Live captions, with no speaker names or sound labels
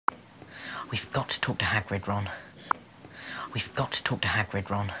We've got to talk to Hagrid, Ron. We've got to talk to Hagrid,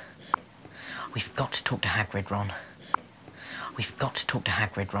 Ron. We've got to talk to Hagrid, Ron. We've got to talk to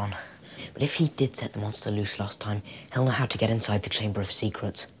Hagrid, Ron. But if he did set the monster loose last time, he'll know how to get inside the Chamber of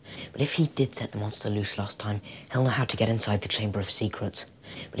Secrets. But if he did set the monster loose last time, he'll know how to get inside the Chamber of Secrets.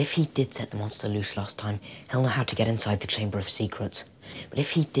 But if he did set the monster loose last time, he'll know how to get inside the Chamber of Secrets. But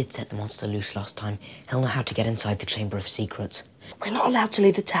if he did set the monster loose last time, he'll know how to get inside the Chamber of Secrets. We're not allowed to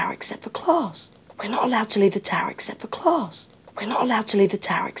leave the tower except for class. We're not allowed to leave the tower except for class. We're not allowed to leave the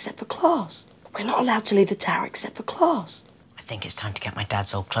tower except for class. We're not allowed to leave the tower except for class. I think it's time to get my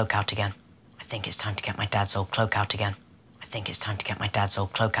dad's old cloak out again. I think it's time to get my dad's old cloak out again. I think it's time to get my dad's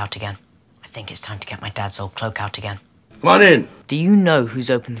old cloak out again. I think it's time to get my dad's old cloak out again. Come on in. Do you know who's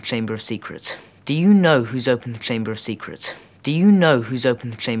opened the Chamber of Secrets? Do you know who's opened the Chamber of Secrets? Do you know who's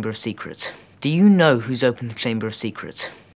opened the Chamber of Secrets? Do you know who's opened the Chamber of Secrets?